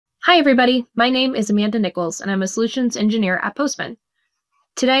Hi, everybody. My name is Amanda Nichols, and I'm a solutions engineer at Postman.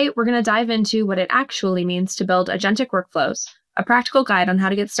 Today, we're going to dive into what it actually means to build agentic workflows, a practical guide on how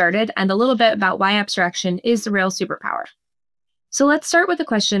to get started, and a little bit about why abstraction is the real superpower. So let's start with a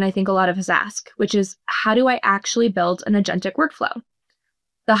question I think a lot of us ask, which is, how do I actually build an agentic workflow?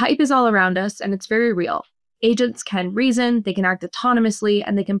 The hype is all around us, and it's very real. Agents can reason, they can act autonomously,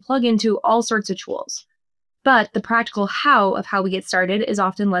 and they can plug into all sorts of tools. But the practical how of how we get started is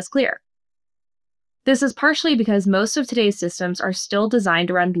often less clear. This is partially because most of today's systems are still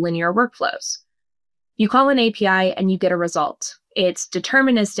designed around linear workflows. You call an API and you get a result. It's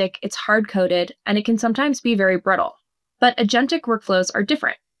deterministic, it's hard-coded, and it can sometimes be very brittle. But agentic workflows are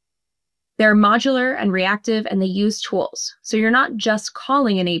different. They're modular and reactive, and they use tools. So you're not just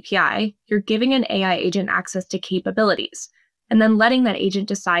calling an API, you're giving an AI agent access to capabilities, and then letting that agent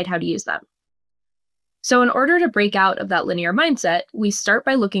decide how to use them. So in order to break out of that linear mindset, we start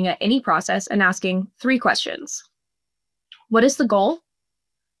by looking at any process and asking three questions. What is the goal?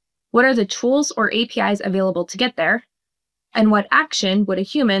 What are the tools or APIs available to get there? And what action would a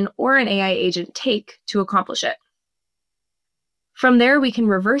human or an AI agent take to accomplish it? From there, we can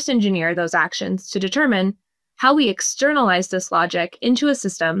reverse engineer those actions to determine how we externalize this logic into a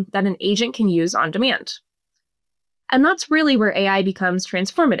system that an agent can use on demand. And that's really where AI becomes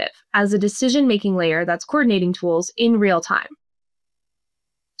transformative, as a decision-making layer that's coordinating tools in real time.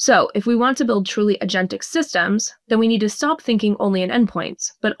 So if we want to build truly agentic systems, then we need to stop thinking only in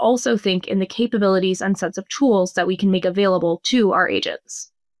endpoints, but also think in the capabilities and sets of tools that we can make available to our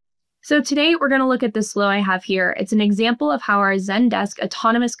agents. So today we're going to look at this flow I have here. It's an example of how our Zendesk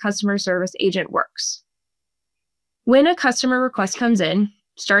autonomous customer service agent works. When a customer request comes in,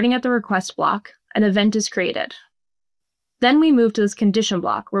 starting at the request block, an event is created. Then we move to this condition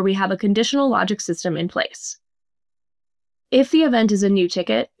block where we have a conditional logic system in place. If the event is a new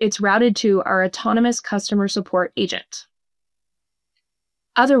ticket, it's routed to our autonomous customer support agent.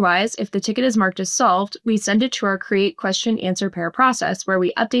 Otherwise, if the ticket is marked as solved, we send it to our create question answer pair process where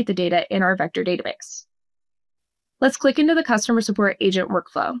we update the data in our vector database. Let's click into the customer support agent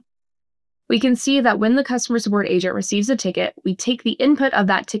workflow. We can see that when the customer support agent receives a ticket, we take the input of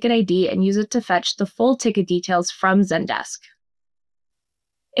that ticket ID and use it to fetch the full ticket details from Zendesk.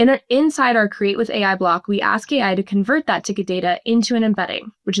 Inside our Create with AI block, we ask AI to convert that ticket data into an embedding,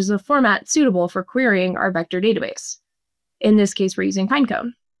 which is a format suitable for querying our vector database. In this case, we're using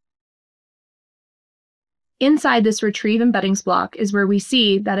Pinecone. Inside this Retrieve Embeddings block is where we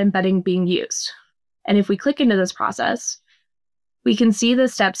see that embedding being used. And if we click into this process, we can see the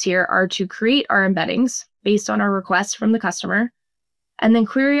steps here are to create our embeddings based on our request from the customer, and then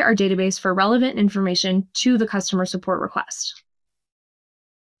query our database for relevant information to the customer support request.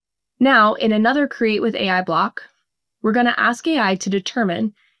 Now, in another Create with AI block, we're going to ask AI to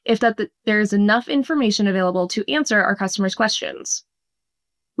determine if there is enough information available to answer our customer's questions.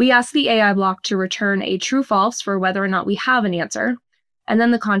 We ask the AI block to return a true/false for whether or not we have an answer, and then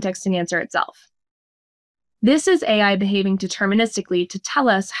the context and answer itself. This is AI behaving deterministically to tell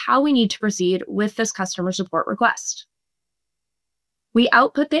us how we need to proceed with this customer support request. We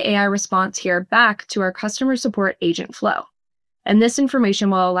output the AI response here back to our customer support agent flow, and this information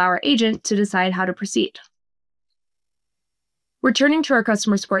will allow our agent to decide how to proceed. Returning to our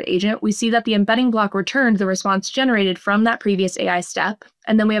customer support agent, we see that the embedding block returned the response generated from that previous AI step,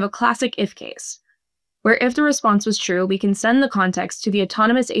 and then we have a classic if case, where if the response was true, we can send the context to the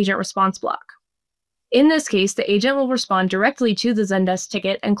autonomous agent response block. In this case, the agent will respond directly to the Zendesk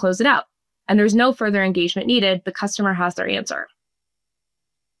ticket and close it out, and there's no further engagement needed. The customer has their answer.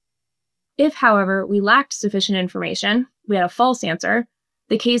 If, however, we lacked sufficient information, we had a false answer,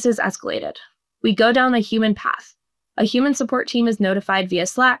 the case is escalated. We go down the human path. A human support team is notified via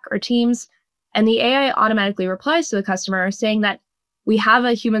Slack or Teams, and the AI automatically replies to the customer saying that we have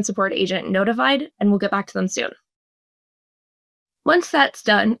a human support agent notified and we'll get back to them soon. Once that's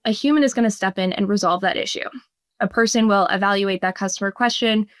done, a human is going to step in and resolve that issue. A person will evaluate that customer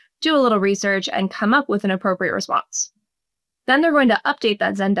question, do a little research, and come up with an appropriate response. Then they're going to update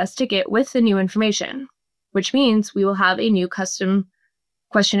that Zendesk ticket with the new information, which means we will have a new custom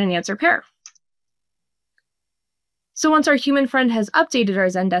question and answer pair. So once our human friend has updated our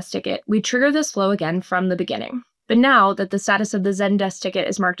Zendesk ticket, we trigger this flow again from the beginning. But now that the status of the Zendesk ticket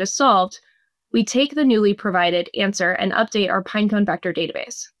is marked as solved, we take the newly provided answer and update our Pinecone vector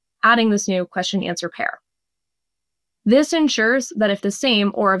database, adding this new question-answer pair. This ensures that if the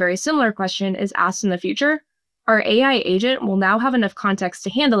same or a very similar question is asked in the future, our AI agent will now have enough context to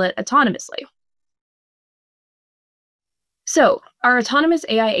handle it autonomously. So our autonomous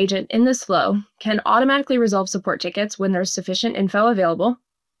AI agent in this flow can automatically resolve support tickets when there's sufficient info available.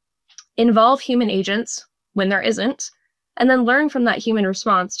 involve human agents when there isn't, and then learn from that human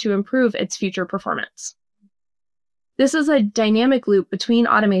response to improve its future performance. This is a dynamic loop between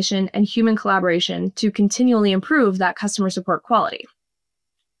automation and human collaboration to continually improve that customer support quality.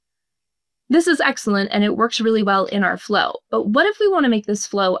 This is excellent and it works really well in our flow, but what if we want to make this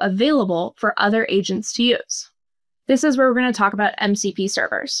flow available for other agents to use? This is where we're going to talk about MCP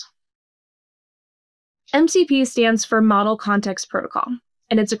servers. MCP stands for Model Context Protocol,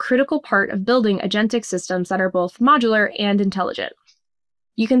 and it's a critical part of building agentic systems that are both modular and intelligent.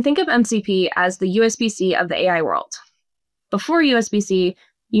 You can think of MCP as the USB-C of the AI world. Before USB-C,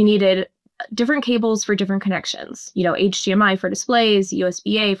 you needed different cables for different connections. HDMI for displays,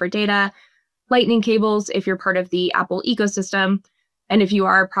 USB-A for data, Lightning cables if you're part of the Apple ecosystem, and if you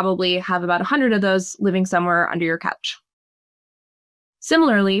are, probably have about 100 of those living somewhere under your couch.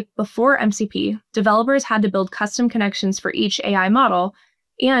 Similarly, before MCP, developers had to build custom connections for each AI model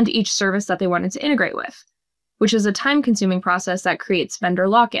and each service that they wanted to integrate with, which is a time-consuming process that creates vendor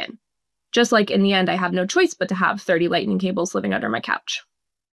lock-in. Just like in the end, I have no choice but to have 30 Lightning cables living under my couch.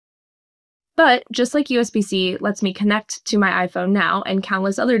 But just like USB-C lets me connect to my iPhone now and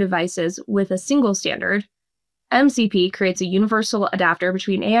countless other devices with a single standard, MCP creates a universal adapter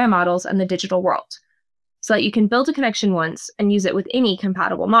between AI models and the digital world, so that you can build a connection once and use it with any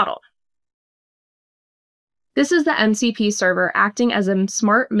compatible model. This is the MCP server acting as a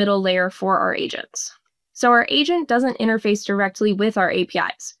smart middle layer for our agents. So our agent doesn't interface directly with our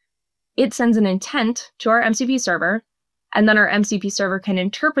APIs. It sends an intent to our MCP server, and then our MCP server can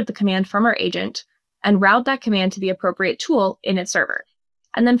interpret the command from our agent and route that command to the appropriate tool in its server,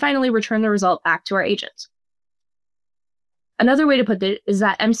 and then finally return the result back to our agent. Another way to put it is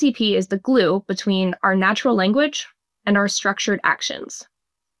that MCP is the glue between our natural language and our structured actions.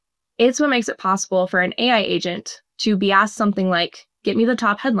 It's what makes it possible for an AI agent to be asked something like, "Get me the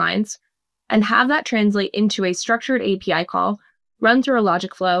top headlines," and have that translate into a structured API call, run through a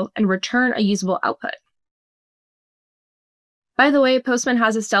logic flow, and return a usable output. By the way, Postman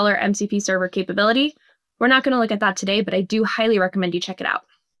has a stellar MCP server capability. We're not going to look at that today, but I do highly recommend you check it out.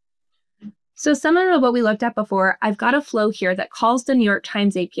 So similar to what we looked at before, I've got a flow here that calls the New York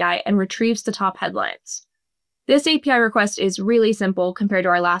Times API and retrieves the top headlines. This API request is really simple compared to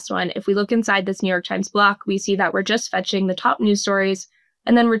our last one. If we look inside this New York Times block, we see that we're just fetching the top news stories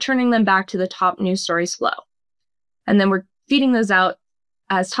and then returning them back to the top news stories flow. And then we're feeding those out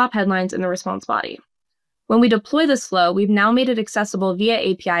as top headlines in the response body. When we deploy this flow, we've now made it accessible via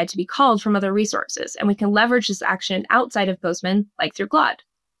API to be called from other resources, and we can leverage this action outside of Postman, like through Klaud.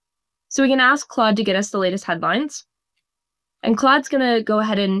 So we can ask Klaud to get us the latest headlines, and Claude's going to go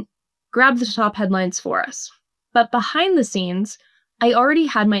ahead and grab the top headlines for us. But behind the scenes, I already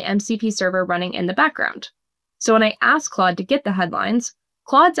had my MCP server running in the background. So when I ask Claude to get the headlines,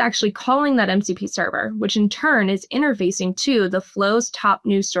 Claude's actually calling that MCP server, which in turn is interfacing to the Flow's top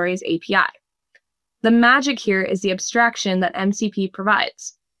news stories API. The magic here is the abstraction that MCP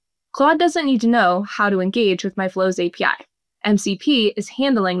provides. Claude doesn't need to know how to engage with my Flows API. MCP is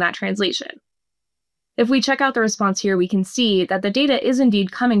handling that translation. If we check out the response here, we can see that the data is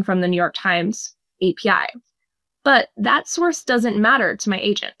indeed coming from the New York Times API. But that source doesn't matter to my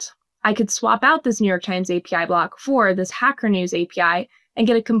agent. I could swap out this New York Times API block for this Hacker News API and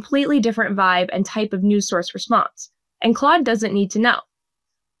get a completely different vibe and type of news source response. And Claude doesn't need to know.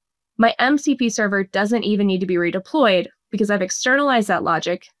 My MCP server doesn't even need to be redeployed because I've externalized that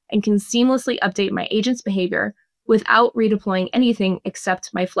logic and can seamlessly update my agent's behavior without redeploying anything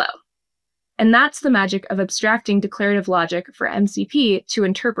except my flow. And that's the magic of abstracting declarative logic for MCP to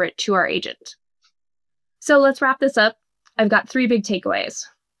interpret to our agent. So let's wrap this up. I've got 3 big takeaways.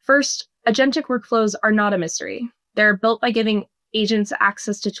 First, agentic workflows are not a mystery. They're built by giving agents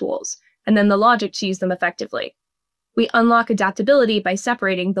access to tools, and then the logic to use them effectively. We unlock adaptability by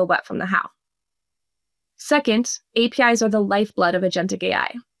separating the what from the how. Second, APIs are the lifeblood of agentic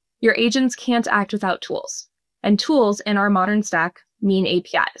AI. Your agents can't act without tools, and tools in our modern stack mean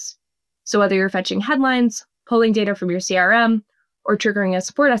APIs. So whether you're fetching headlines, pulling data from your CRM, or triggering a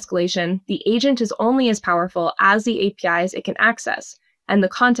support escalation, the agent is only as powerful as the APIs it can access and the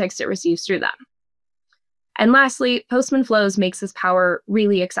context it receives through them. And lastly, Postman Flows makes this power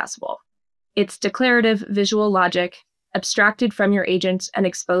really accessible. It's declarative visual logic abstracted from your agent and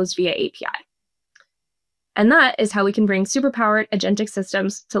exposed via API. And that is how we can bring superpowered agentic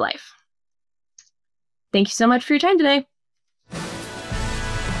systems to life. Thank you so much for your time today.